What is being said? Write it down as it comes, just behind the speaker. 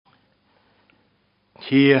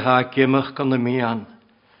Hi ha gymach gan y mian,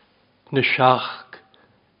 na siach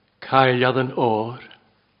caeliad yn o'r.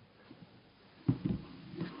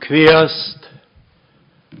 Cwiast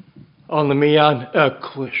an y mian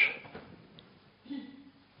ygwys.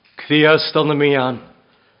 Cwiast an y mian,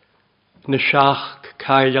 na siach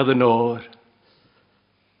caeliad yn o'r.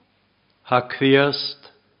 Ha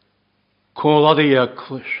cwiast cwlad i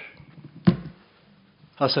ygwys.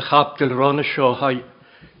 As y chapdil ron y sio ha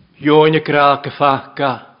Ion y gra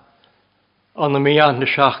gyffaga, an y mian na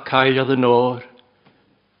siach caeliad yn o'r.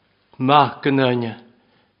 Mach yn yna,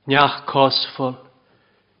 niach cosfol,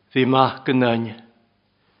 ddi mach yn yna.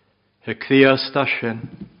 Hy cwiast a sy'n.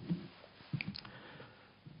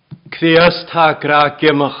 Cwiast ha gra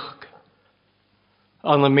gymach,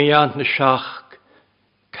 an y mian na siach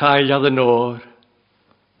caeliad yn o'r.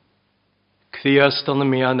 Cwiast an y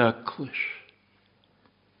mian ygwys.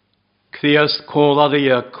 Cwiast cwlad i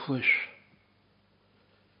ygwys.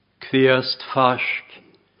 Cwiast ffasg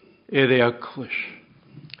iddi ygwys.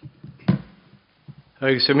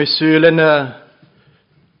 Ag sy'n mi sŵl yn y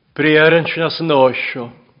briar yn sy'n as yn oesio.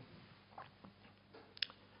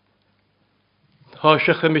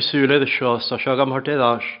 Hosach yn mi sŵl iddi sio, sa siag am hwrdydd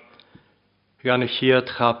as, gan y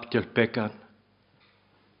chiad chapdil began.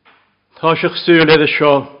 Hosach sŵl iddi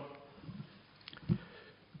sio,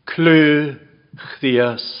 clw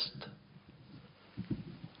chdiast.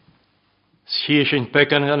 Schi sy'n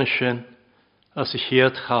began gan y sy'n, as y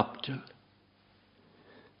chiad chapdil.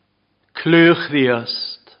 Clwch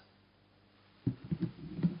ddiast.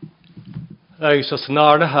 Agus as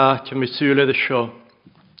nar na hat, mi sŵledd y sio.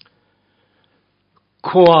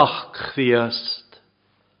 Cwach ddiast.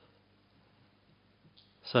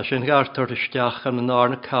 Sa sy'n gartor ysdiach am y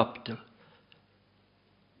nar na capdil.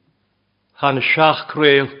 Han y siach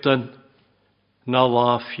creultan na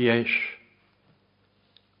laf ieis.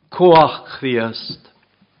 Cwach ddiast.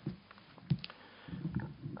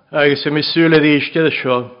 Agus mi sŵledd eistedd y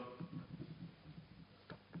sio.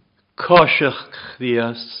 Coshach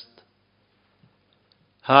ddiast.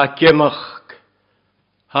 Ha gymach,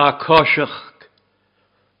 ha coshach,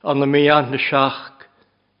 an y mian na siach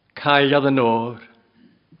caeliad yn o'r.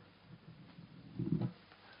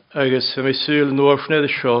 Agus mi sŵl nwrfnedd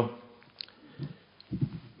y sio.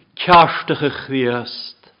 Ciastach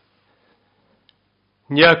ddiast.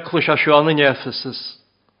 Niaclwys a sio an yn Ephesus.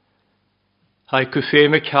 Hai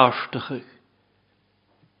cwffeim y ciastach.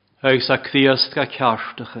 Agus a cwiast ga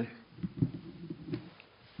ciastach.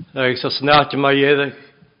 Agus as nat yma ieddig,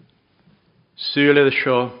 sŵl iddo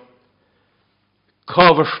sio,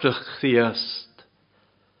 cofyrstach ddiast,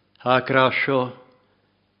 ha gra sio,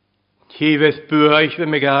 hifedd bwaith fy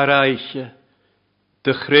mig ar aiche,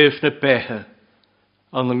 dy chryf na behe,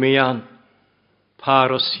 an y mian,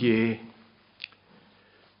 paros ie.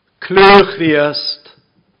 Clwch ddiast,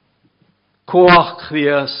 cwach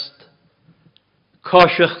ddiast,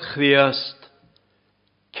 cosiach ddiast,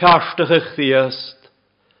 ciastach ddiast,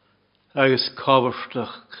 agus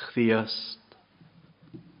cofyrstach ddiast.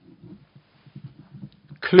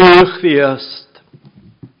 Clwch ddiast.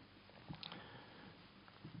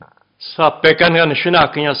 Sa began gan sy'n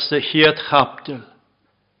acyn as y hiad chapdil.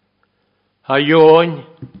 Ha ion,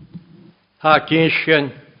 ha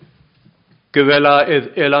gynsyn, gyfela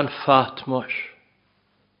idd ilan fatmos.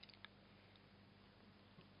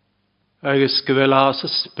 Agus gyfela as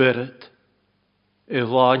y spirit, i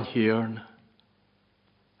lan hirn.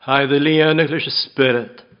 Hai the leoniglich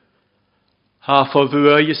spirit, ha for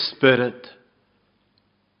vuaie spirit,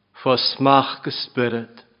 for smach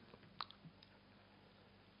spirit.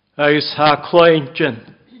 Agus ha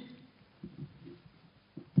klointjen,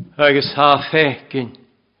 agus ha fekin.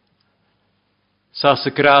 Sas y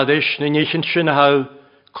gradish, na nishin sin hau,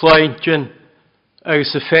 klointjen,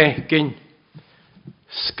 agus y fekin.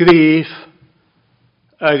 Skrif,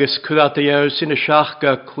 agus kudat y iaws in y siach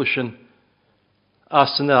gaclushin.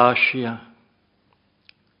 As yn Asia.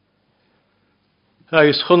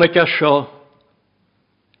 Agus chwnig a sio,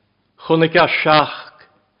 chwnig a siach,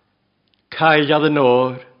 caeliad yn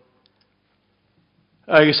o'r.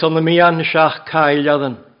 Agus on y mian siach caeliad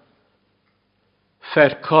yn,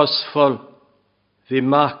 fer cosfol, ddi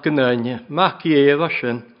mac yn yna, mac i efa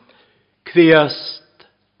sy'n, cwiast.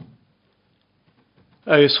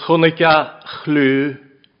 Agus chwnig a chlw,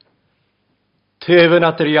 tefyn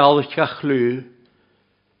at yr ialich a chlw,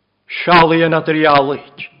 Sialian at yr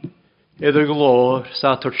ialig, iddo glor,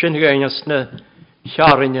 sa tor sy'n gainas na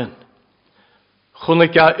chiarinian.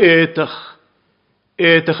 Chwnig a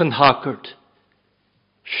edrych yn hagard,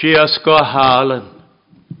 sias go halen.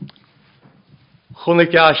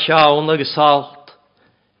 Chwnig a siawn ag salt,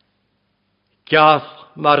 gaf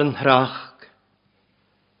mar yn hrach,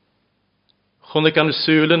 Chwn gan y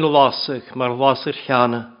sŵl yn y lasig, mae'r lasig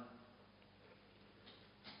llanna.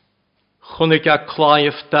 Chwn ga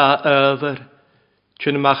claif da yfyr,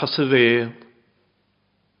 chyn machas y fel.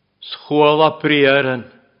 Schwol a briaren,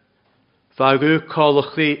 fag yw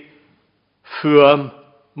colwch di ffwam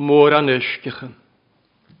môr an ysgichan.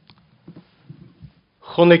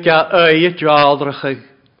 Chwn ga ei y jaldrachig,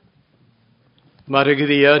 mae'r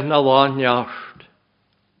gyddiad na lan iart.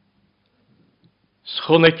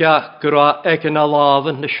 Schwn ga gra eg yn a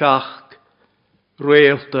lafan na siach,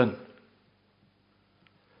 reildan.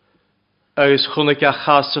 Ys chwn ga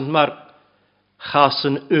chasan mar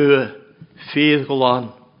chasan ffydd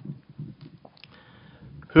glan.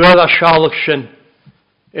 Hwyd a sialach sy'n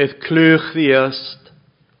eith clwch ddiast,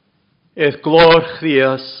 eith glorch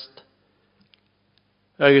ddiast,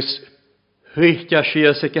 agos hwyth a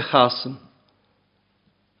sias ag a chasan,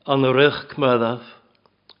 an rych cmyddaf.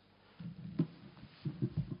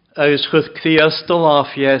 Agos chwyd cdiast o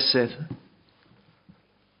laf iesydd,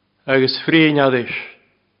 agos ffrin addys,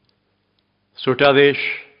 sŵrt addys,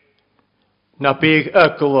 na big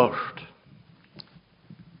ygolort.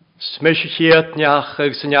 Smys chiat niach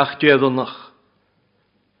ag sy'n niach dieddonach.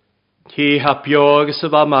 Ti ha biog ys y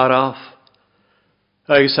fa maraf,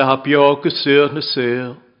 ag sy ha biog ys syr na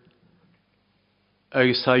syr,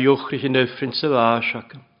 ag sy ha iwchrich yn yffrin sy fa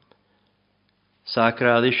siacam. Sa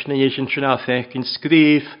gradis na nys yn sy'n affec yn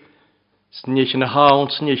sgrif, sy'n nys yn y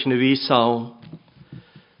hawn, sy'n nys yn y fi sawn.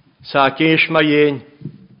 Sa gys ma ein,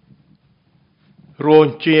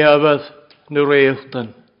 rwy'n ti afydd na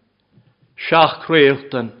reildan, siach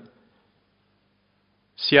reildan,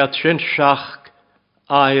 Siat sy'n siach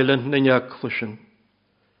ailen na niaglwysyn.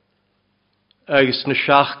 Agos na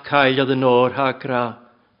siach caeliad yn o'r ha gra.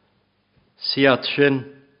 Siat sy'n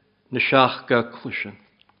na siach gaglwysyn.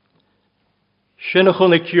 Sy'n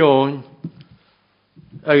ychwn y gion.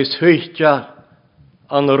 Agos hwytja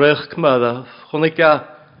an rych cmyddaf. Chwn y ga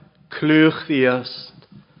clwch ddiast.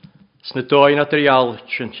 Sna doen at yr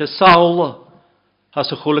ialwysyn. Sy'n sawla.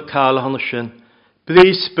 Has y chwl y cael hann sy'n.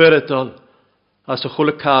 Byddi spyridol. As y chwl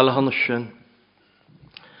y cael hann sy'n.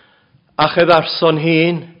 Ach edd arson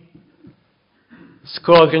hyn,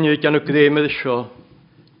 sgod gan yw gan y gdemydd y sio,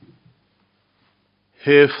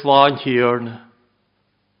 hef flaen hirna,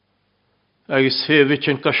 agos hefyd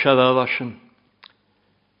yn gosiadaf asyn.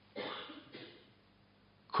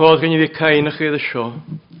 Cod gan yw fi cainach edd y sio,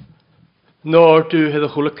 nor dw hedd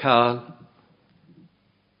y chwl y cael,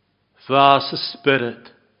 fas y spirit,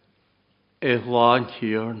 e flaen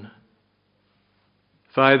hirna.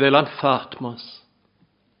 Fai ddel an Fatmos,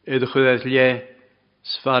 edrych oedd lle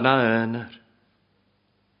sfana ynar.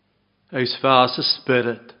 Eis fas y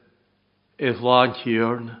spirit, e flaen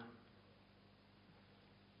hirna.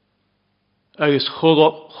 Eis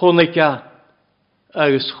chwniga,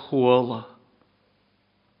 eis chwla.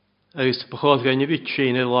 Eis bychodd gan i fi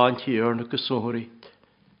tîn e flaen hirna gyswrit.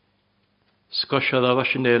 Sgosiad af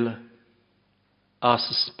asinela,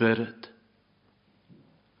 as y spirit.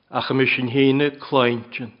 Ach y mis yn hyn y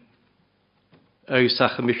cloentyn, agos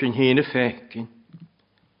ach y mis yn hyn y ffecyn.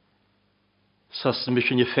 Sas y mis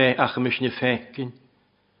yn y ffecyn,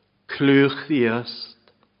 clwch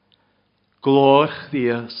ddiast, glorch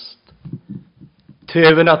ddiast,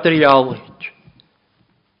 tefyn at yr ialwyd,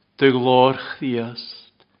 dy glorch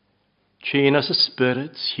ddiast, tîn as y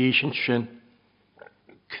spirit hys yn sy'n,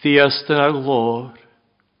 cddiast yn ar glor,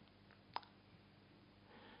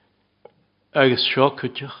 agos sio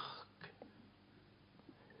cydych.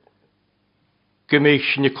 Gymig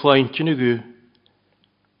sy'n y cloentyn y gw,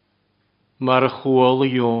 mar y chwol y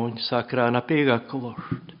ion sac ran a beg a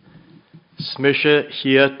glort. Smysio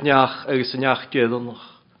hiad niach agos y niach geddonach.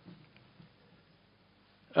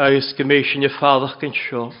 Agos gymig sy'n y ffadach gan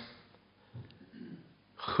sio,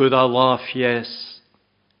 chwyd a laf ies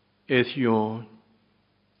edd ion.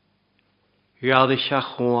 Gadych a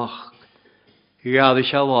chwach,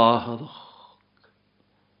 gadych a lahadach.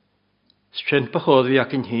 Sy'n bychodd fi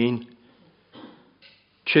ac yn hyn.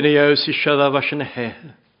 Sy'n ei aws i siadaf as yn y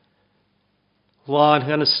hehe. Lan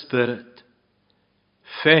gan y spirit.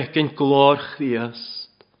 Fec yn glorch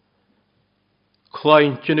ddiast.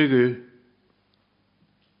 Claint yn y gw.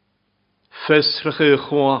 Fysrach y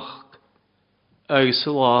chwach. Agos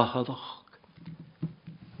y lahadach.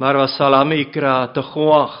 Mar fa salam i grad y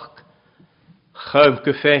chwach. Chym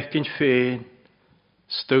gyffec yn ffein.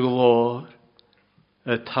 Styg glor.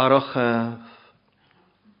 Y taroch af.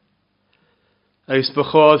 Eis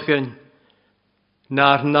bychodd gan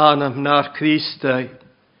na'r nanam, na'r Christau.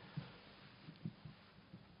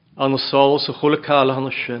 An y sol sy'n chwl y cael hann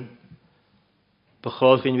sy'n.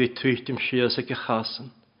 Bychodd gan fi twytym sias ag y chasan.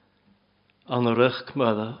 An y rych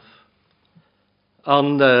cmyddaf.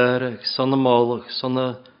 An derech, son y molach, son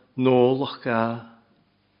y nôlach ga.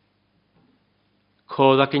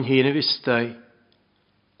 Cod ac yn hyn y fistau,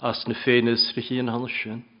 as na féin ysrych yn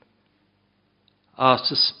hansyn. As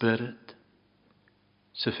y spirit,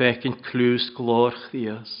 sy fec yn clws glorch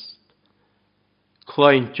ddiast.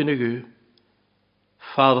 Claint yn y gw,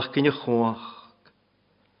 ffadach gyn y chwach,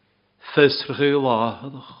 ffysrach y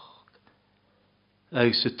lahadach,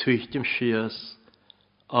 ag sy twytym sias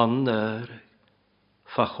an derech.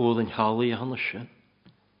 Fachol yn halu a hana sy'n.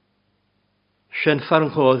 Sy'n ffarn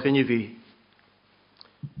chod gan i fi.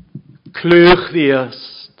 Clwch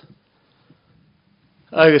ddiast.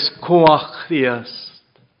 Agus cwach ddiast.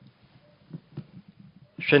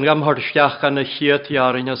 Sy'n gam hordstiach gan y chiat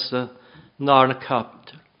iarin as y nar na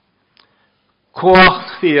capter.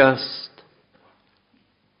 Cwach ddiast.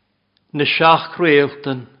 Na siach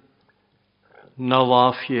reiltan. Na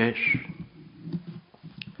laf iesh.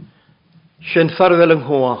 Sy'n ffarwel yng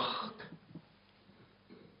nghwach,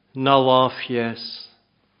 na laf yes.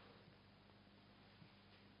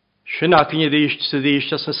 Sy'n ac yn i ddysg sydd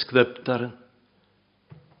ddysg as na sgryptaren.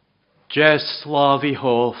 Jes laf i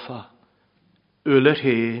hofa, ylyr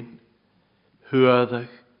hen, hwyddag,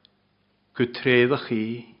 gwtreddach i.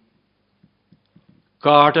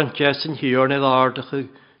 Gard an jes yn hiwr neu ddardach y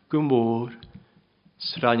gwmwr,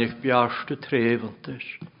 sraniach biarst y trefantys.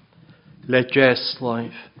 Le jes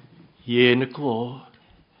laif. Ien y glor.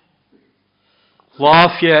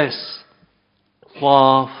 Laf yes,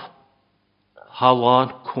 laf, halan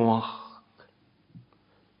cwach,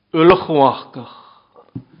 ylach chwachgach,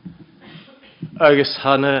 agus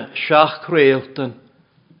hana siach creiltan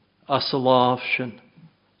as y laf sy'n,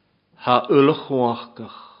 ha ylach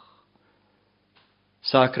chwachgach.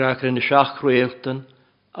 Sacrach yn y siach creiltan,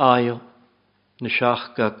 ail, na siach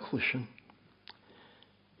gaglusyn.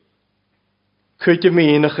 Cwyd y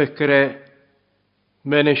mynach y gre,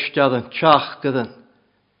 men ystad yn tiach gyda'n,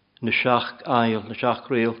 na siach ail, na siach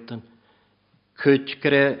reiltan. Cwyd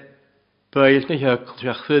gre, bail na hygl,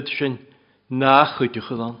 siach fyd sy'n na chwydych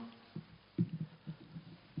ydan.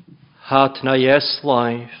 Hat na yes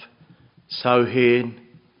life, saw hen,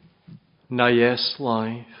 na yes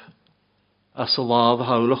life, as y laf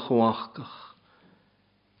hawl y chwachgach.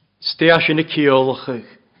 Steas yn y ciolach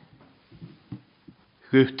ag,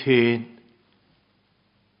 gwt hen,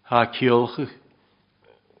 ha ciolch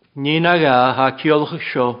ni na ga ha ciolch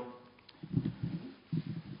sio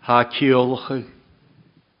ha ciolch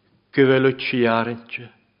gyfelw tiarentje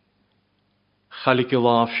chali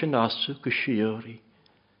gylaf sy'n asu gysiori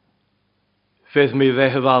fedd mi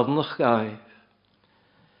fe hyfadnach gaif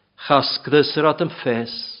chasgdys yr ad yn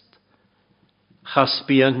fest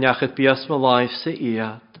chasbian niachyd bias my laif se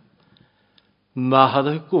iad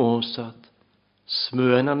mahad y gwnsad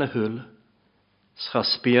smyn an y hwyl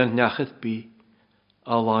Schasbian niachyd bi,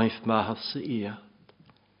 a laif mahaf sy iad.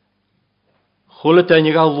 Chwle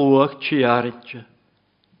denig a lwag tiarintje,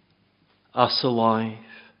 as y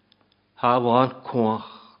laif, ha lan cwach.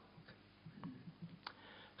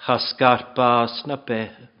 Chasgar bas na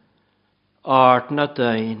beth, ard na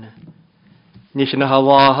dain, nich na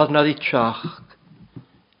halahad na di tiach,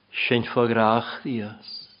 sy'n ffagrach ddias.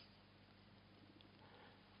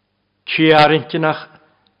 Tiarintje nach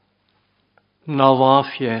na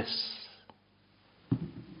laf yes.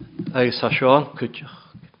 Agus a Sean cwtioch.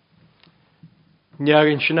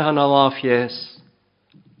 Niagin sy'n na laf yes.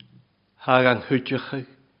 Hag ang hwtioch ag.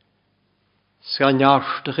 Sgan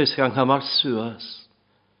niarstach is gan hamar suas.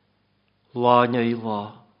 La nia I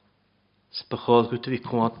la. Sbachod gwt fi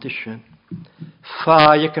cwant isyn.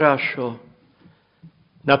 Fai y grasio.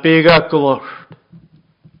 Na bega glorst.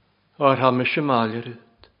 O'r hamis y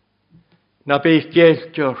maliryd. Na beg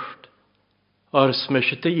geltjorst. Ar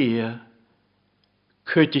smysyd y ie,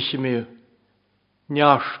 cydych I miw,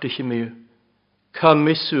 niarstych I miw,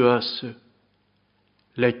 cymru sŵasw,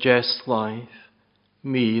 le jes laif,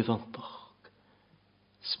 mi ddantach.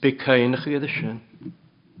 Sbiceinach I ddysyn.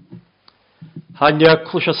 Hanya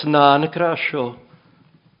clwys as na'n y grasio,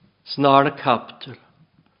 sna'n y capter.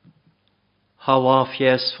 Ha laf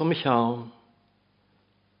yes fo mich hawn,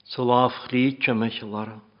 so laf chli tjymych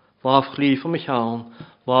lara. Laf chli fo mich hawn,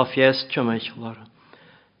 laf yes tjymych lara.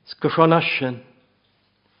 Sgwrsion asyn,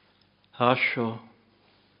 ha sio.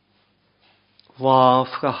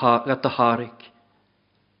 Laf gata harig,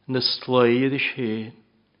 nystlai ddys hen.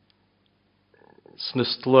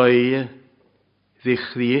 Snystlai ddich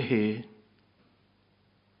ddi hen.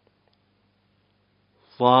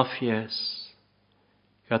 Laf yes,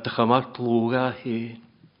 gata chamar plwga hen.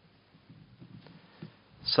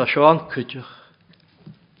 Sa sio an cydych.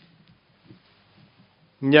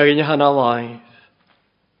 Niagin hana laif.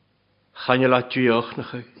 Chan la diolch na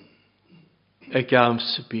chi. Ag am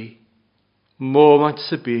sy bi. Moment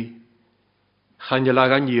sy bi. Chan la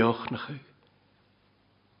gan diolch na chi.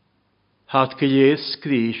 Had gyes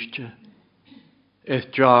Christe.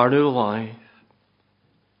 Eith jarnu laif.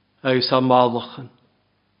 Ag sa malachan.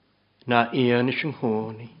 Na eanish yn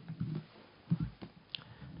honi.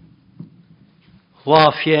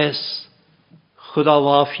 Lafies. Chwda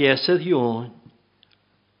lafies ydd ion.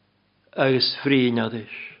 Agus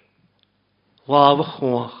frinadis. Laf y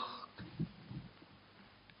chwach.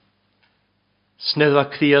 Snedd va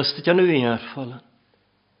Christ jan u erfallen.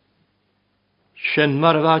 Sjen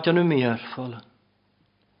mar va jan u erfallen.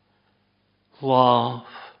 Laf.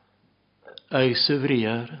 Agus y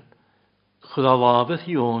vriaren. Chwda lafeth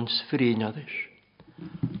jons frinadis.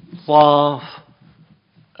 Laf.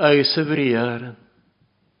 Agus y vriaren.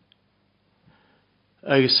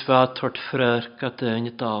 Agus va tort frerk at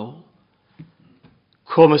ein dawl.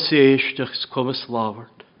 Kom is eistachs, kom is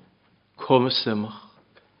lavert, kom is simach.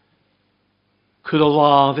 Cwyd o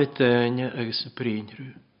laf et dynja agus y brynrw.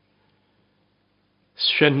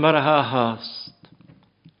 Sjen mar a ha hast.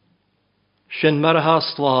 Sjen mar a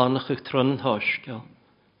hast lanach ag tron yn hostial.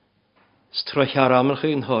 Strach aramach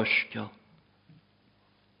ag yn hostial.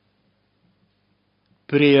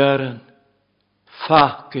 Briaren,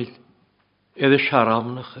 fakil, edrych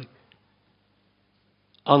aramach ag.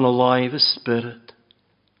 An alive a spirit.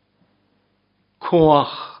 Coach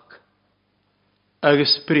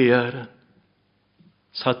agus briaren.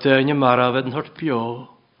 Sa dynja marafed yn hort bio.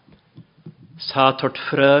 Sa tort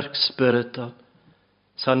frerk spirita.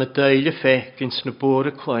 Sa na deile fekkin sna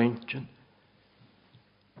bore kleintjen.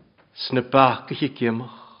 Sna bakig I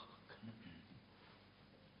gimmach.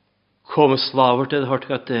 Kom slavert ed hort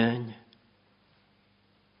gat dynja.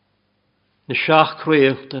 Na siach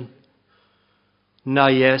creulten. Na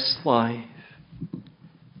yes life.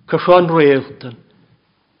 Cysgon reilten,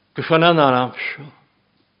 cysgon an aramsio.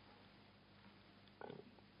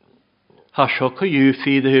 Hasio ca yw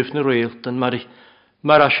ffydd y hyf na reilten,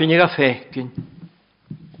 mar asyn i'r affecyn.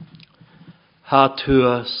 Ha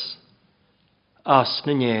tŵas, as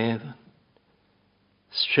na nefn,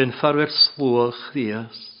 sy'n farfer slwch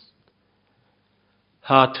ddiast.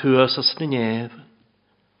 Ha tŵas as na nefn,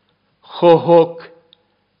 chohog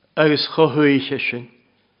agos chohwych asyn.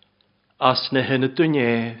 As na hyn y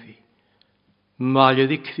dwnefi,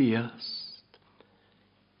 maliodd I cfiast.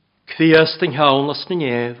 Cfiast yng nghawn as na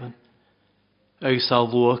nefn, agos a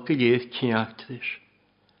lwch y leith ciactys,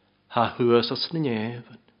 ha hwys as na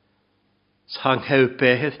nefn, sang hew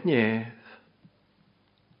beheth nef.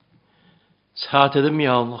 S'had ydy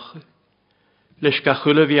mianach, leis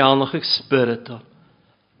gachwyl y fianach ag spiritual,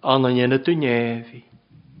 an yn y dwnefi,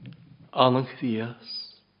 an yn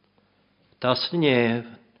cfiast. Das na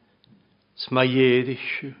nefn, Sma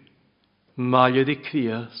jedisju, malje di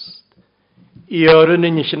kviast. I ören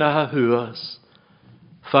in ich na ha huas.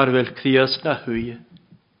 Farvel kviast na huie.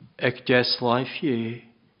 Ek jes life je.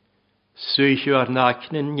 Suich ju ar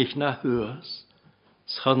naknen ich na huas.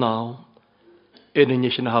 Schanaal. In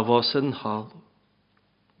ich na ha was en hal.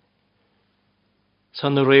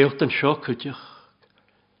 San reelt en sjokudjach.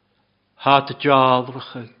 Hat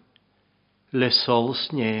jalrige. Le sols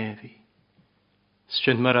nevi.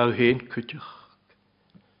 Sjen mar au heen kudjach.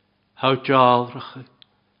 Hou jalrige.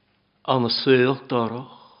 An y syl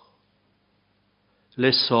dorach.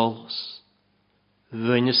 Le sols.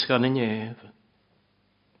 Vynnes gan yn even.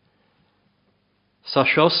 Sa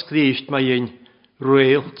sios gdíist mae ein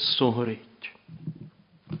reilt sohrit.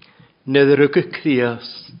 Nedd rygg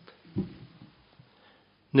chdiast.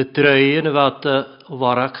 Na dreien y fad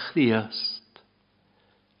warach chdiast.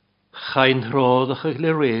 Chain hrodach ag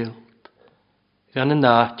le reilt. Gan y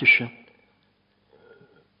natisyn.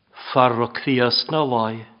 Farro chdiast na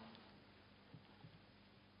lai.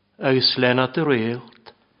 Agus lenat y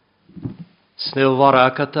reilt. Snil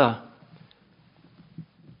warach ata.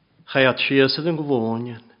 Chai at sias yn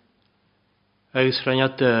glwonian. Agus rhain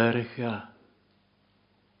at dyrych ga.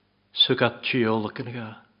 Sug at tiolog yn ga.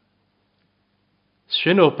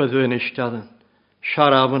 Syn opad fy nisgadyn.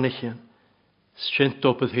 Siarafon eich yn. Syn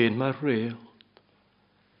dopad hyn mae'r reilt.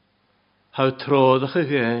 Hau trodach y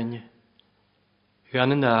gyn.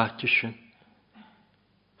 Gan y natisyn.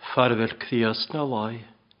 Farfer cthiast na lai.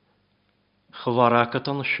 Chwarach at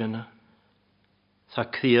an syna. Tha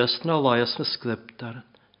cthiast na lai as na sglyptaren.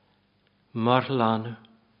 Mar lanu,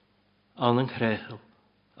 an yn chrechel,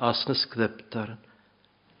 as na sglyptaren.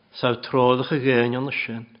 Saw trodach y gyn an y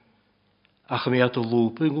sy'n. Ach mi at y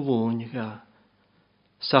lwp yn glwni ga.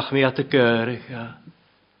 Sach mi at y gyrig ga.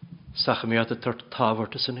 Sach mi at y tort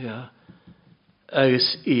tafort ys yn ga.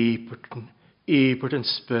 Agus Ibert yn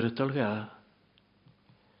spiritual ga.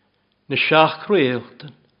 Na siach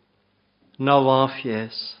rweilten, na waf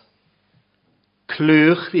jes.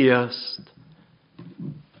 Clwch ddiast,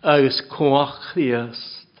 agus coach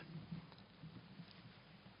ddiast,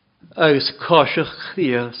 agus cosiach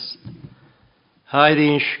ddiast, haid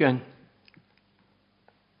einsgan,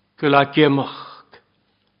 gyla gymach,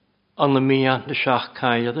 an y miant na siach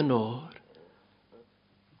cael yn o'r,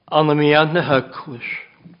 an y miant na hygwys.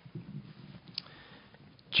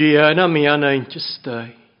 Diana miant eint ystau,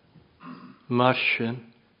 marsin,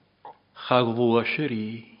 chag fwys yr i.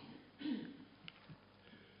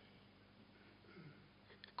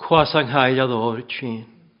 Cwas ang hael o'r tîn.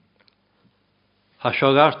 Ha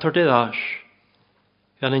siog artor dydd as,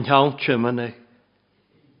 gan yn hawn tymynau,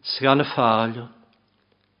 sgan y ffalion.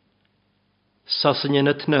 Sasyn yn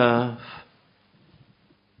y tnaf,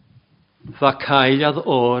 fa cael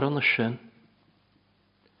o'r yn y syn.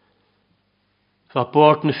 Fa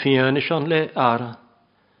bord na fian is an le ara,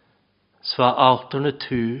 sfa alter na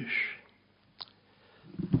tŵs.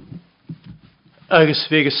 Agus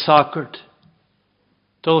fi gesakerd,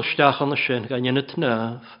 dolstach an y syn gan yn y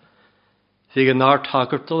tnaf, fi gan art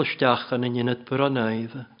hagerd dolstach an yn y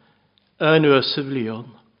bronaive, yn ys y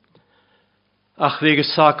flion. Ach fi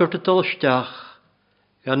gesakerd y dolstach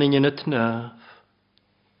gan yn y tnaf.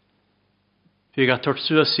 Fi gatort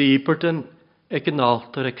sŵa sýberden ag yn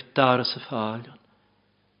alter ag daras y ffalion.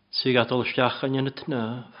 Fi gat dolstach an yn y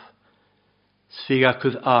tnaf. Fi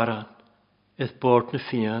gacwyd aran, eith bord na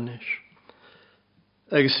fianis.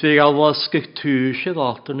 Agus fi gael wasgach tŵs eith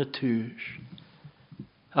alter na tŵs.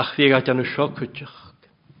 Ach fi gat anu sio cwtach.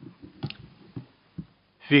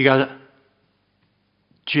 Fi gat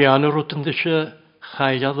Gianna rwtyn ddysio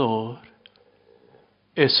chael o'r.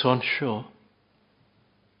 Eson sio.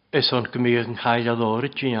 Eson gymig yn chael o'r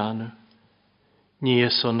y Gianna. Ni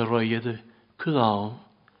eson roedd y cwdawn.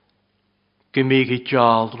 Gymig I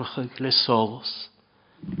dialdrach ag le solos.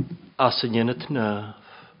 As yn yn y tnaf.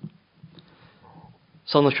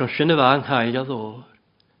 Son o sy'n y fan chael o'r.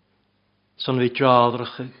 Son fi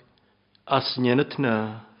dialdrach ag as yn y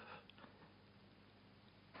tnaf.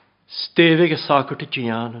 Stefig y sagwrt y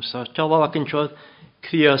Gianna. Sa tialaf ac yn siod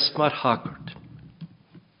crias mae'r hagwrt.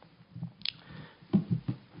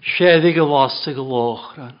 Sieddig y wasig y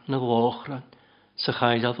lochran, na lochran, sa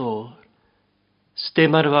chael o'r.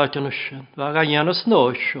 Stem ar fad yn ysyn, fag a Ianos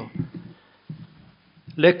nosio.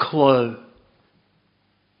 Le clw,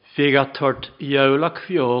 fi gatord iawl ac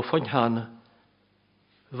fio ffon hana,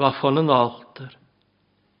 fa ffon yn alter,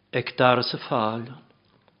 ec daras y ffalion.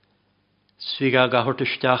 Sfi gahort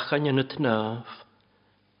ystach an yn y tnaf,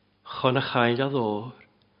 chon y chael o'r,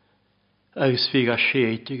 agos fi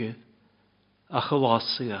siedig ach y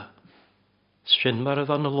wasig a. Syn mar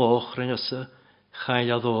yddan y loch rhain as y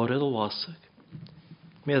chael o'r y wasig.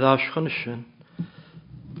 Me ddas chan ysyn.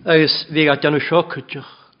 Agos fi gatjan o sio cwtach.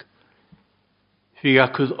 Fi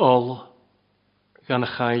gacwyd ol gan y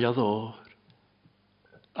chael o'r.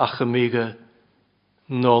 Ach y mig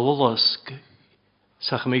nol o lysg.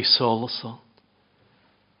 Sach mig sol o son.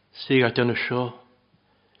 Fi gatjan o sio.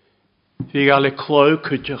 Fi gael y clw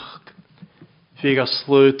cwtach. Fi gael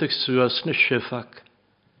slwyd ag sŵas na sifag.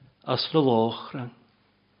 As na lochran.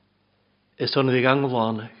 Is on fi gang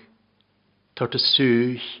lanach. Tort y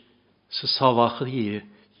sŵch sy safach y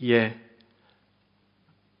ie.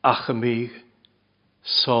 Ach y mig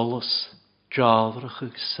solos jadrach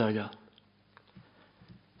ag syllian.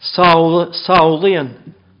 Saulian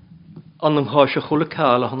an yng nghosio chwl y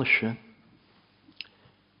cael a hwn ysyn.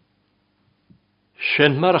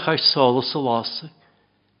 Syn mar ach ai solos y wasig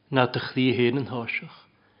na dych ddi hyn yn hosioch.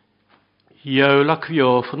 Iawl ac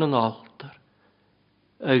fiofon yn altar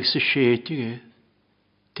ag sy siedig eith.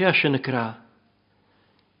 Te asyn y gra.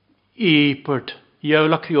 Ibert,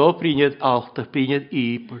 iawl ac fio brynydd altar, brynydd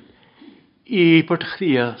Ibert. Ibert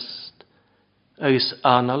chriast, agos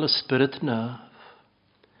anal y spirit naf.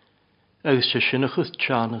 Agos sysyn y chwth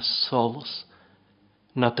tianas solos,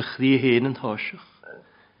 na dy chdi hen yn hosioch.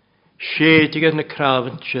 Siedig yn y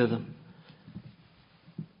crafyn tydym.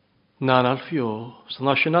 Nan al fio, sy'n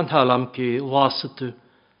asyn an halam ge, wasydw,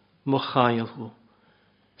 mo chael hw.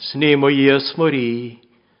 Sne mo ies mor I,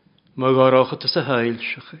 mo goroch at y hael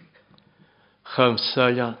sych.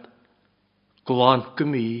 Chymsaliad, glant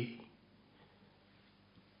gymi.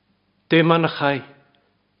 Dim an chai,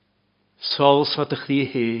 sols mat ych di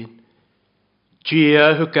hen.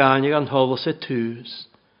 Gia hw ganig an holos e tŵs.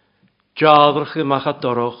 Jadrach y mach a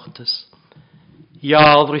dorochtas.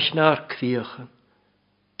 Jadrach na'r criachan.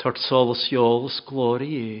 Tart solos iolos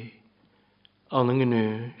glori e. An yng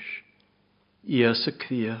ngynwys. Ies y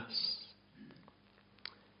crias.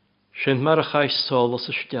 Sin mar a chais solas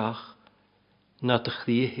isteach na a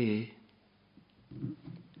chrí hé.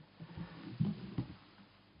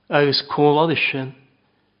 Agus cólad is sin,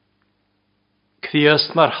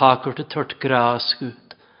 críast mar hagart a turt grás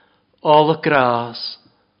gút, all a grás,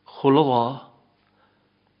 chula lá,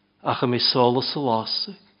 ach a mi solas a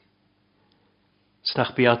lásig,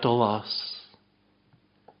 snach biad o lás.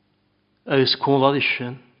 Agus cólad is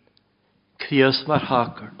sin, críast mar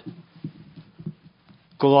hagart,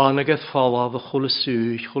 Golána geth falla a chula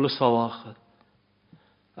súich, chula salachad,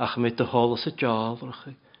 ach mit de holas a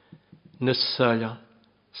jadrach, na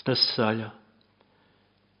salia.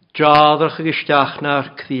 Jadrach ag isteach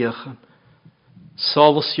na'r críochan,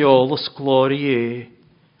 solas iolas glóri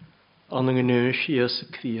an yng ngynwys i ys y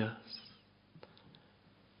crías.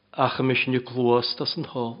 Ach am is ni glwys das yn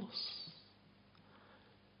holas.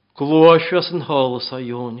 Glwys as yn holas a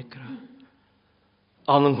ionigra.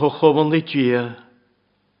 An yng nghochomon di gia,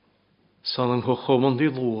 san yng nghochomon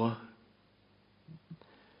di lwa.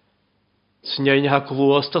 Sy'n ein ha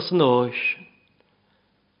glwys das yn oes,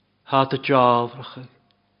 ha dy jadrach ag.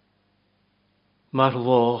 Mar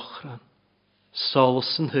lochran,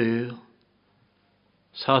 solas yn hyl.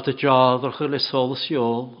 Sa dy jadrach ag le solas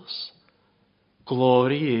iolas.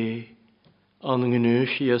 Glóri an yng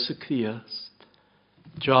ngynwys i ys y críast.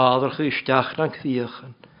 Jadrach ag isteach na'n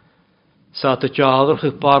críochan. Sa dy jadrach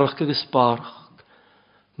ag barach ag ysbarach.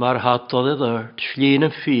 Mar hatol i ddyrd, slín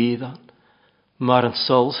yn ffydan. Mar yn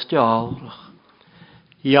solas jadrach.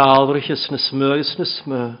 Jadrach ys na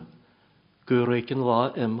smö. Gwrig yn la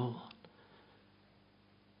emol.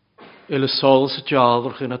 Ile solas y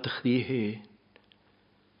jadrach yn at y chdi hyn.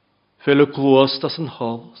 Fel y glwys das yn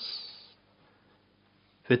holas.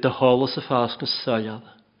 Fydd y holas y ffas na saliad.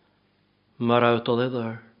 Mar awdol i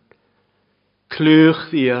ddyrd. Clwch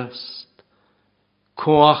ddiast.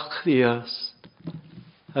 Coach ddiast.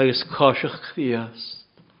 Agus cosiach ddiast.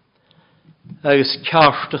 Agus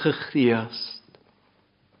carstach ddiast.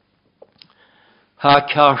 Ha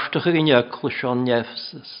carstach ag yn ygl Sion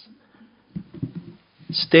Nefsys.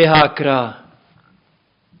 Ste ha gra.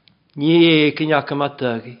 Ni eg yn ac am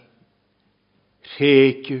adygu.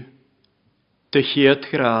 Rhegiw. Dy hiad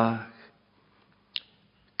graag.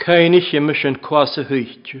 Cain i chymys yn cwas y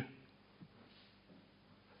hwytio.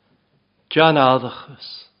 Jan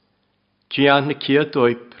addachus. Jan na ciad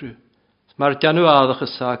oipru. Mar janw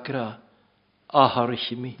addachus a gra. Ahar i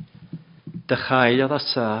chymi. Dy chael a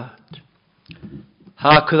sad.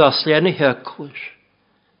 Ha cwyd aslian i heclwys.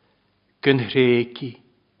 Gyn rhegi.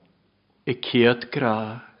 Y ciad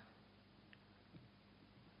gra.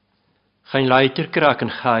 Chain leidr gra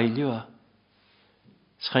gan chaelio a.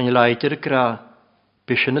 Chain leidr gra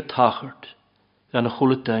bys yn y tachart. Gan y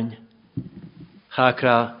chwlw dyn. Cha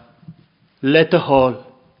gra led y hol.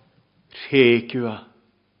 Rhegio a.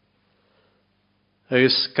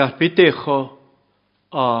 Ys garbu decho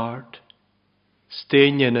ard.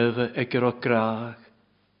 Stein ynaf ag yr o graag.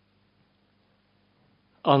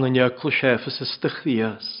 An yn ygl sefys ystych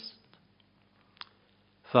ddiast.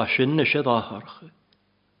 Fasyn nes y ddaharch.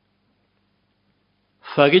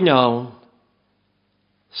 Fag yn iawn,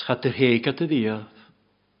 schat yr heg at y ddiaf,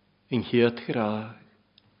 yng hiad graag.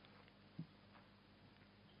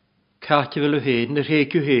 Cati fel yw hyn, yr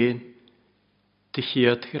heg yw hyn, dy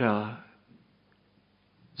hiad graag.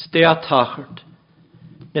 Ste a tachart,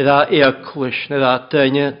 ne dda eaclwys, ne dda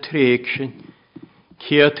dyna treg sy'n,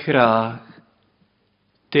 hiad graag.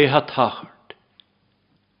 De ha tachart,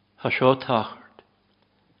 ha sio tachart,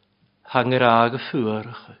 hanger ag y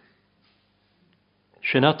ffwrach.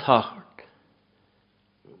 Sy'n a tachart,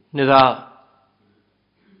 ne dda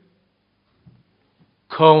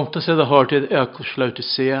Contas ydd y hordydd egl slawt y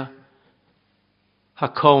sea, ha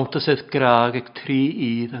contas ydd graag ag 3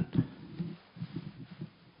 iddyn.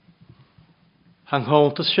 Han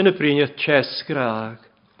contas sy'n y bryniad ches graag,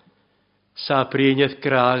 sa bryniad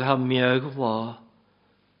graag ha miag wla,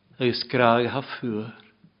 agos graag ha ffwr.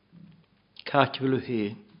 Cac fel yw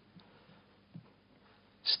hyn.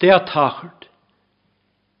 Ste a tachart,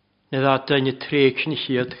 ne dda dyn y treg sy'n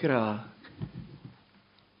hiad graag.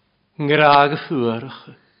 Ngraag y ffwrach.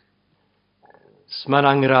 Sman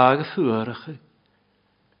ang ngraag y ffwrach.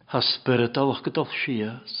 Ha spyrdalach gydol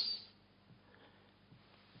sias.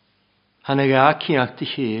 Han ag a ciach di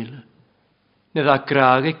chyl. Ne dda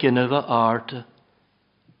graag y gynnaf arda.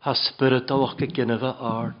 Ha spyrdalach y gynnaf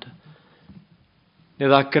arda. Ne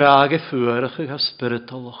dda graag y ffwrach ha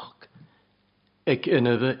spyrdalach y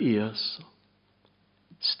gynnaf ias.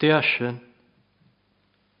 Stiasyn.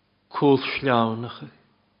 Cwl sliawnach.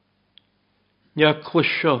 Nia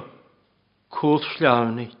clysio, cwl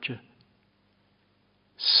sliawn eich.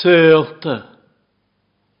 Sylta,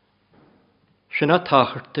 Sinna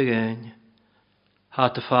tachart dy gain.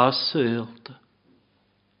 Hat y ffas sylda.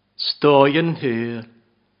 Stoian hyl.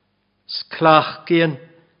 Sklachgian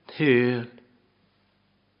hyl.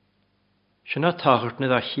 Sinna tachart nid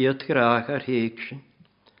a chiad graag ar heigsin.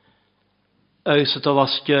 Eis yd o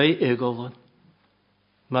fasdiau egolan.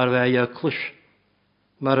 Mar fe yglis.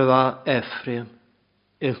 Mar fa Ephraim.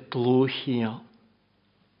 Il glw hial.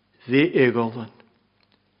 Fi egolan.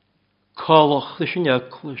 Colwch ddys yn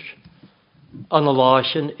yglis. An y lais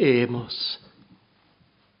yn Amos.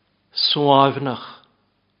 Swafnach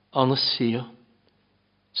an y sio.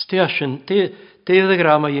 Stiasyn, dydd y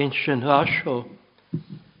gram a ynsyn asio.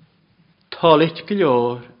 Tolit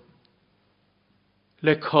glor.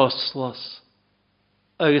 Le coslas.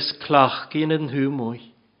 Agus clachgyn yn hwmwy.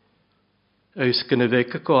 Agus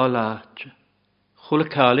gynnefeg y golatja. Chwl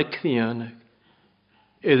y cael y cnianag.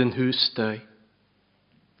 Edd yn hwstau.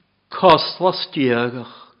 Coslas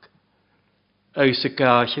diagach. Agus y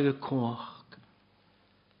gall y cwach.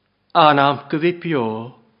 Anam gyfi bio.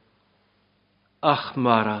 Ach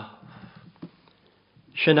maraf.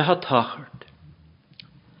 Sinna ha tachart.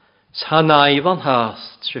 Hanai van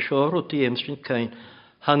haast. Se sior o diems sy'n cain.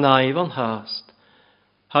 Hanai van haast.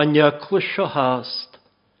 Han jöklus o haast.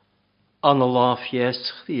 An y laf jes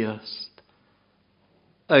chdiast.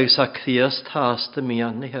 Agus a chdiast haast y mi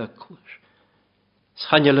an y jöklus.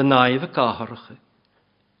 Han jöl y naif y gaharach.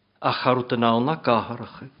 A charwt yn awn a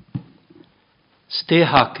gaharach. Ste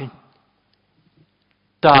hacyn.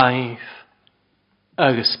 Daif.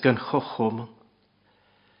 Agus gan chochwm.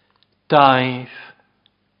 Daif.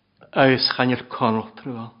 Agus chanel conol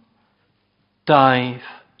trwyl. Daif.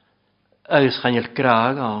 Agus chanel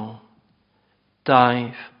graag awn.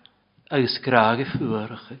 Daif. Agus graag y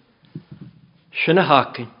ffwrach. Sy'n a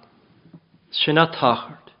hacyn. Sy'n a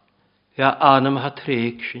tachart. Ga anam ha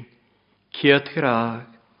treig sy'n. Ciad graag.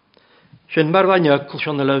 Sy'n marfa nycl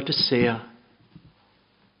sy'n y lawd y sea.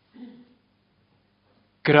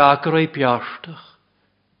 Graag roi biarstach.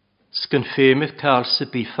 Sgyn ffemydd cael sy'n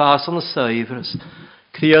bi ffas an y saifras.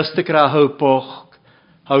 Criast y gra hau boch.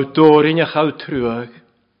 Hau dorin a hau trwag.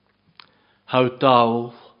 Hau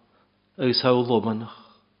dawl. Ys hau lomanach.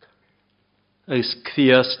 Ys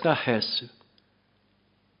criast na hesu.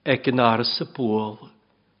 Ec yn aras y bwol.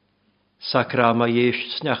 Sa gra ma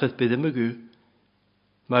eist snachyd bydd ym y gw.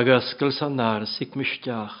 Mag ysgol sa'n aras i'ch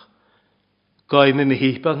mystiach. Goi mi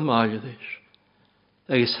hyban malydys.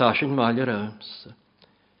 Ys hasyn malyr amsa.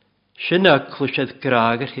 Sy'n yglysiad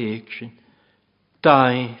graag yr heig sy'n.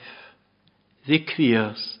 Daif. Ddi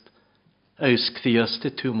criast. Ys criast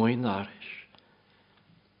y tu mwy naris.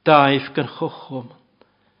 Daif gan chochwm.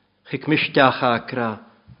 Chig mystiach agra.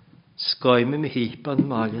 Sgoi mi hyban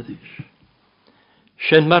malydys.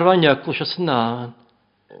 Sy'n marfan yglis as naan.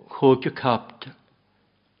 Chwg y captel.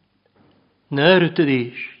 Na'r ydw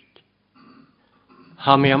eist.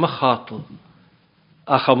 Hami am y chadl.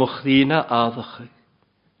 Ach am o'ch ddina addach.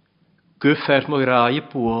 Gyffer mwy rai y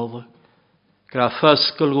bwol. Gra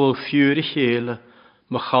ffysgol o ffiwr i chele.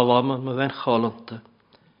 My chalam am y fe'n cholanta.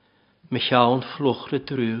 My llawn fflwchre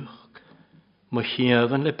drwch. My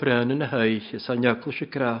chiafan le bren yn y haich. Sa'n yglis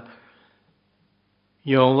y gra.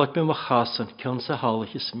 Iawn lag me my chasan. Cion sa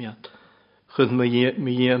halach ysmiad. Chyd my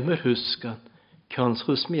iem yr hwsgan. Cion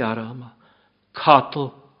chws mi arama.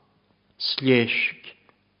 Cadl. Sliesk.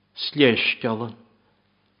 Slieskalan.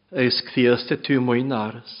 Eis cthiast y tu mwy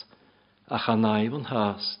naras. A chanaif yn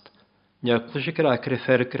haast. Nyaglis y gra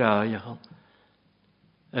crefer gra iawn.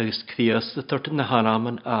 Eis cthiast y tort yn hanam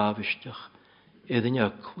yn afistach. Edyn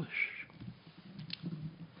nyaglis.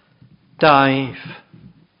 Daif.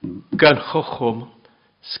 Gan chochwm.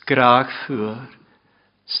 Sgraag ffwr.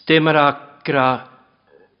 Stemmer a gra.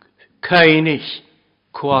 Cainig.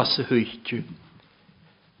 Cwas y hwytju.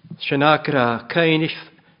 Sy'n a gra. Cainig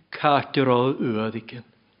cartir o uadigen.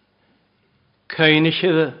 Cainig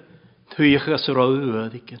ydy twych as o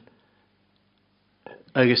uadigen.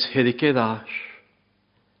 Agus hedig edas.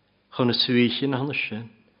 Chwn y swychyn han y syn.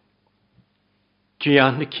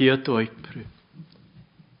 Gian y cia doipru.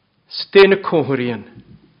 Styn y cwrien.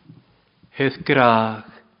 Hedd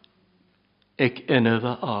graag. Eg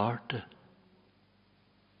enydda arde.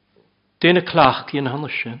 Dyn y clachgyn han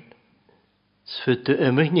y syn. Sfydde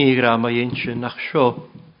ymych nigra ma ein syn nach sio.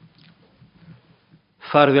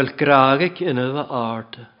 Farvel graag eg enydda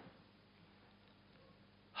arde.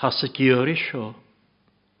 Has y gyr i sio.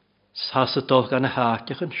 Has y dol gan y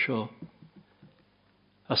hatiach yn sio.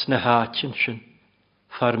 As na hatiach sy'n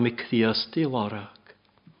far mi cthiast i lorag.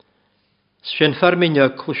 Sy'n far mi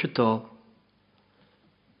nyglwys y dol.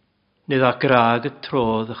 Nid a graag y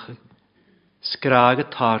troddach. Sgraag y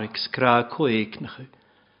tarig, sgraag coegnach.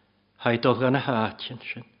 Haid o gan y hatyn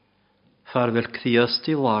sy'n. Farfel cthiast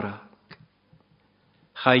i lorag.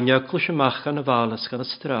 Chai nyglwys y machan y falas gan y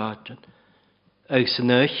stradyn. Ag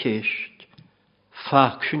sy'n y chysht.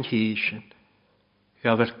 Fac sy'n hysyn.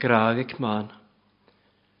 Gafel graag ag man.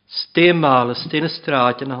 Stêm malas dyn y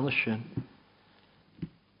stradyn an y sy'n.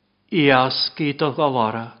 I asgyd o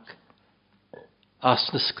galorag. As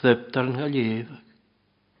na sglyptar yn gaلیfag.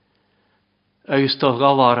 Agus do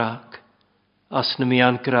galorag. As na mi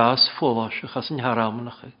an gras ffwlosach as yn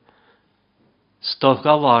haramnach. Stodd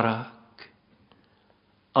galorag.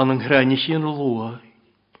 An yng nghrynnych i'n lwy.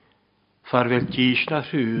 Farfel gys na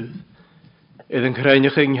rhwydd. Edd yng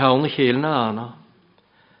nghrynnych yng nghawn y chael na ana.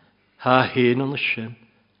 Ha hen yn y sy'n.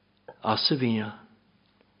 As y fian.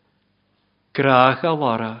 Graag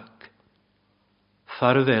galorag.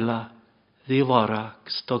 Farfela. Ddi lorag.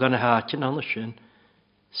 Stog an y hatyn an y sy'n.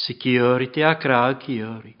 Sy gyori di a graag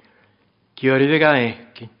gyori. Gyori fi ga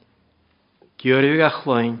egin. Gyori fi ga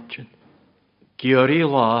chlaintyn. Gyori I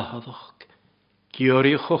lahadach.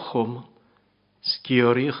 Gyori I chochwm.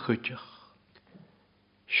 Gyori I chwydjach.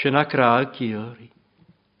 Sy'n a graag gyori.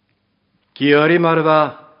 Gyori mar fa.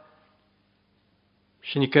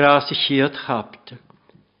 Sy'n I gras I siad chapter.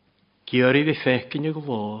 Gyori fi fecyn I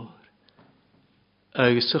glor.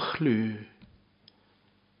 Agus y chlw.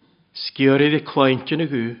 Sgiori fi chlaintyn y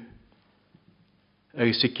gw.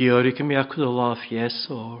 Agus y giori gym iacwyd o laf yes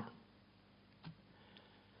o'r.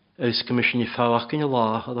 Agus gym ysyn I ffawach gyn y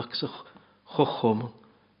lach adach sy'n chochwm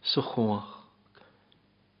sy'n chwach.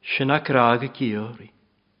 Sy'n a graag y giori.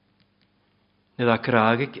 Nid a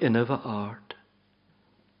graag ag inna fy ard.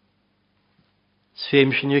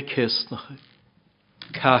 Sfeim sy'n I cysnach.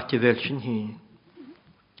 Cati fel sy'n hyn.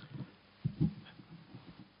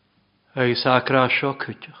 Agus a grasio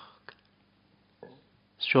cwtioch.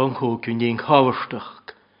 Sjon hwg yw'n ein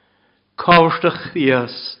cawrstach. Cawrstach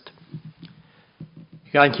iast.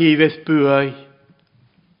 Gan hi fydd bwy.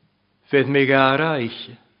 Fydd mi gara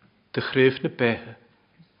eiche. Dy chryf na behe.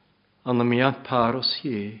 An y mian paros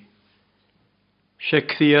ie. Se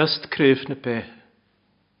cthiast cryf na behe.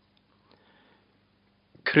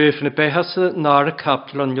 Cryf na behe sy nar y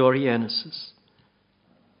captel an lior Genesis.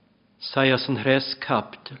 Sai as yn hres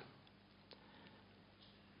captel.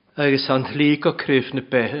 Agus an hlíg o cryf na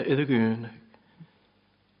behe iddo gúnag.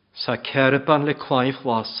 Sa ceraban le claif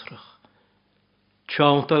lasrach.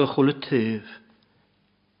 Tjaunt ag chwle tyf.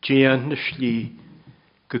 Gian na slí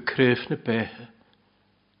go cryf na behe.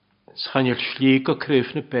 Schanil slíg o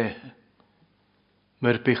cryf na behe.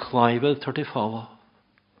 Myr by chlaifedd tar dy ffalaf.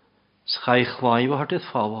 Schai chlaif o har dy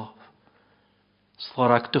ffalaf.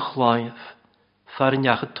 Slorag dy chlaif. Far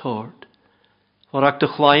niach y tord. Slorag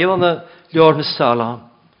dy chlaif an y lior na salam.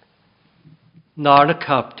 Nar na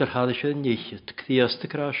capter had eisiau nichyd, cthiast y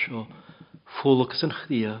grasio, ffwlwgs yn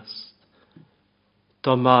chthiast.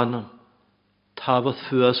 Do manon, tafod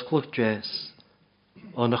ffwasglwg jes,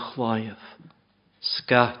 o'n y chlaif,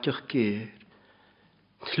 sgatioch gyr.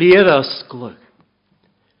 Tliad asglwg,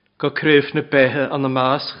 go cryf na behe an y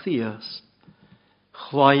mas chthiast.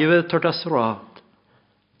 Chlaifedd tor das rad,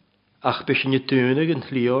 ach bys yn y dŵnig yn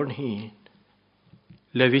tliorn hyn.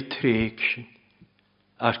 Lefi tregsyn,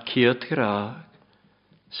 ar ciad graag.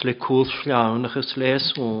 Sle cwl llawn ach ys le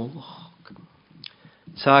sôlach.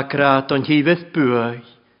 Sa grad o'n hifedd bwy.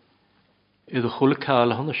 Iddo chwl y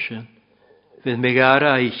cael hon ysyn. Fydd me gar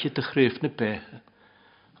a eiche dy chryf na behe.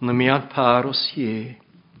 Yn y mian paros ie.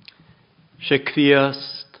 Se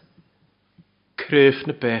cthiast. Cryf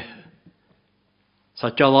na behe.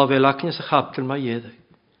 Sa jala fel ac nes y chaptel ma ieddig.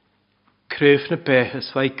 Cryf na behe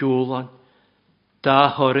sfai gwlan. Da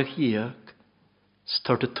horig iag.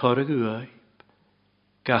 Stort y torig wy.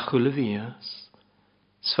 Gachwl y fias,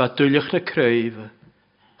 sfadwylioch na creufe,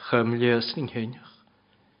 chymlias ni'n hynach.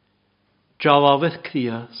 Jalafedd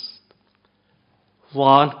criast,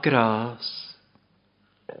 lan gras,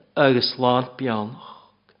 agos lan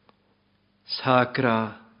bianoch,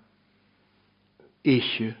 sagra,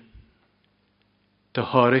 isiw, dy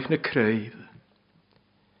horig na creufe.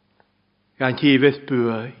 Gan hifedd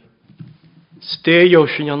bwy, ste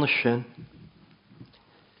iosin an y sy'n,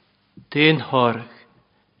 dyn horig,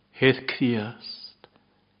 hedd cthiast.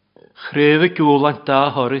 Chref y gwlan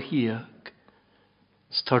da horig iag.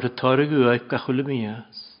 Stort y torig uaig gachwl y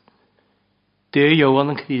mias. De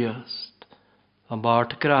iowan yn cthiast. Am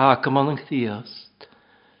bart y graag am an yn cthiast.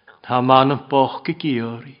 Ha man yn boch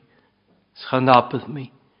gygiori. Schan abydd mi.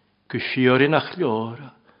 Gysiori na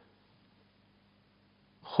chliora.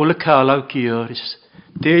 Chwl y calaw gioris.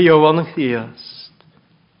 De iowan yn cthiast.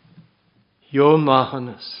 Io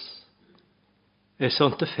mahanas. Es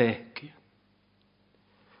ont y ffegi.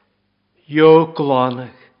 Jo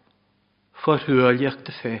glanach, forhualiach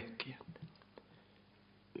de feici.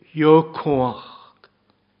 Jo coach,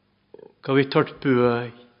 go vi tort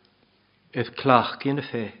buai, clach in de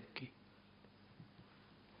feici.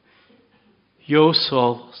 Jo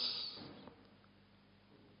sols,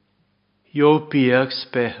 jo biag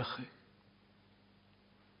spech,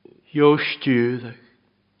 jo studig,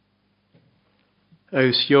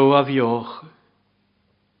 aus jo avjoch,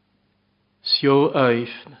 sjo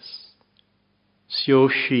eifnes, sjo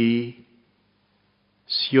ski,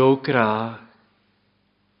 sjo graag,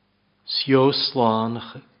 sjo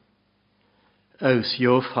slanige, aus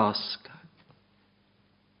jo faska.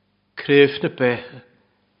 Kreef na behe,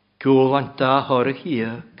 gŵl an da horig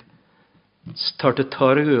hiag, start a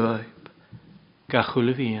torig uaib,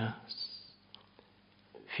 gachul y fias.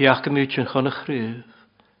 Fiach gymwyd yn chon y chryf,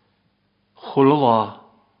 chwl y la,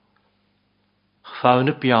 chfawn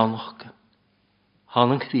y bianoch,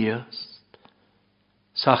 han yn chriast,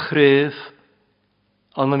 sa chryf,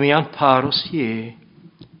 an y mi an paros ie,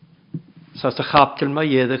 sa sta chaptel ma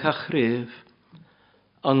iedach a chryf,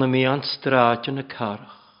 an y mi an strad yn y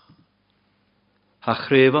carach. Ha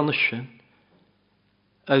chryf an y sy'n,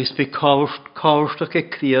 agos by cawrst ac e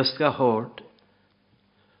criast ga hord,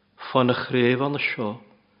 fan y chryf an y sio,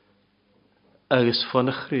 agos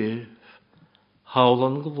fan y chryf, hawl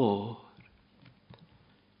an glor.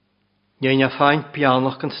 Nie'n a faint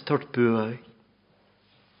bianach gan stort buai,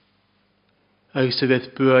 agos y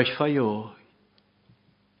fydd buai fa ioi,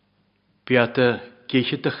 biad y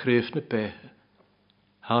geisio dy chryf na behe,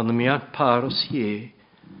 han y mi an paros ie,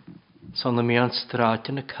 san y mi an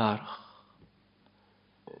strad yn y carach.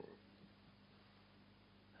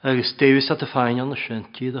 Agos Davis at y ffain an y sy'n,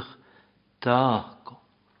 dydych da ago.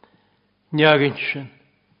 Niagyn sy'n,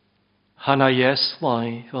 hana yes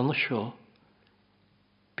lai an y sio,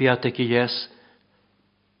 biad egi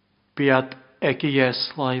yes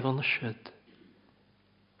lai an y sydd.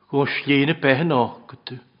 Gwn slyn y behen o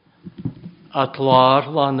gydw, at lar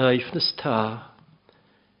lan eifnys ta,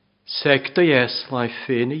 seg dy yes lai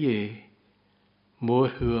ffyn y ie,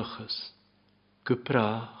 môr hwachas,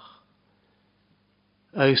 gybrach.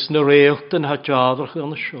 Eis na reelten ha jadrach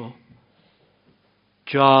an y sio.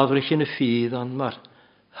 Jadrach in y ffydd an mar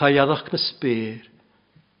haiadach na speer,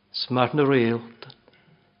 smar na reelten,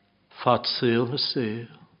 fat syl na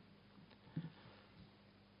syl.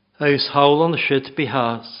 Eis hawl an y sydd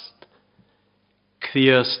bihast,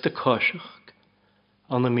 cwias dy cosiach,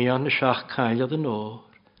 an y mi an y siach caeliad yn o'r,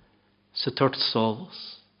 sy tort sols,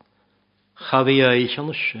 chafi eich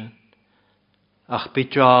an y sy'n, ach by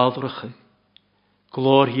jadrach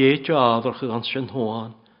glor ie jadrach an sy'n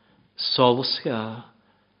hoan, sols ga,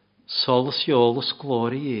 sols iolas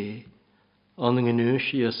glori ie, an yng ngynw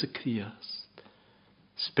sias y criast.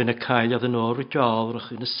 Sbyn y caeliad yn o'r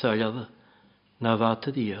jadrach yn y syliad na fat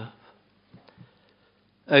y diaf.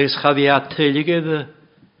 Eis chafi atelig edrych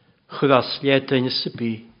chydasliad yn y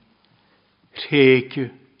sybi, rhegw,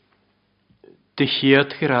 dy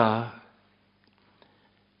chiad graag,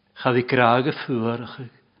 chafi graag y ffwrach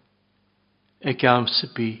e gam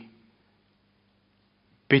sybi,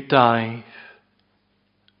 by daif,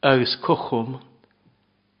 agos cochwm,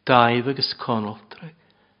 daif agos conoldrag,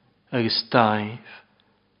 agos daif,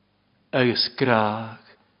 agos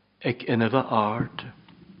graag, ag ynyfa ard.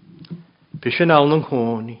 Bys yn awn yng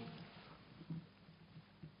nghoni,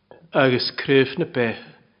 agos cryf na beth,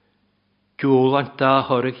 gŵl an da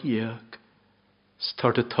horig hiag,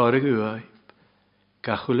 start y torig uaib,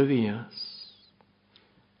 gachwl y fias.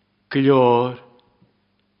 Glor,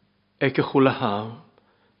 ag y chwla hawn,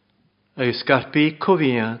 agos garbi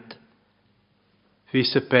cofiad,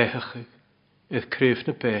 fys y bechach, ydd cryf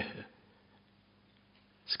na beche.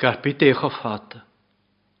 Sgarbi dech o ffata,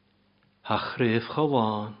 ha chryf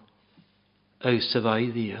chawan, agos y fai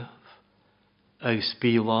ddiaf, agos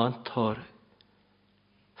bilan torri,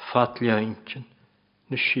 fat liantyn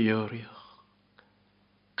na sioriach.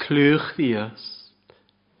 Clwch ddiast,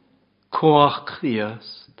 coach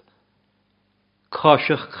ddiast,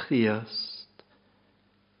 cosiach chdiast,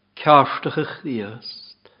 carstach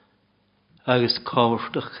chdiast, agos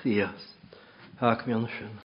cawstach chdiast, ac mi an sy'n.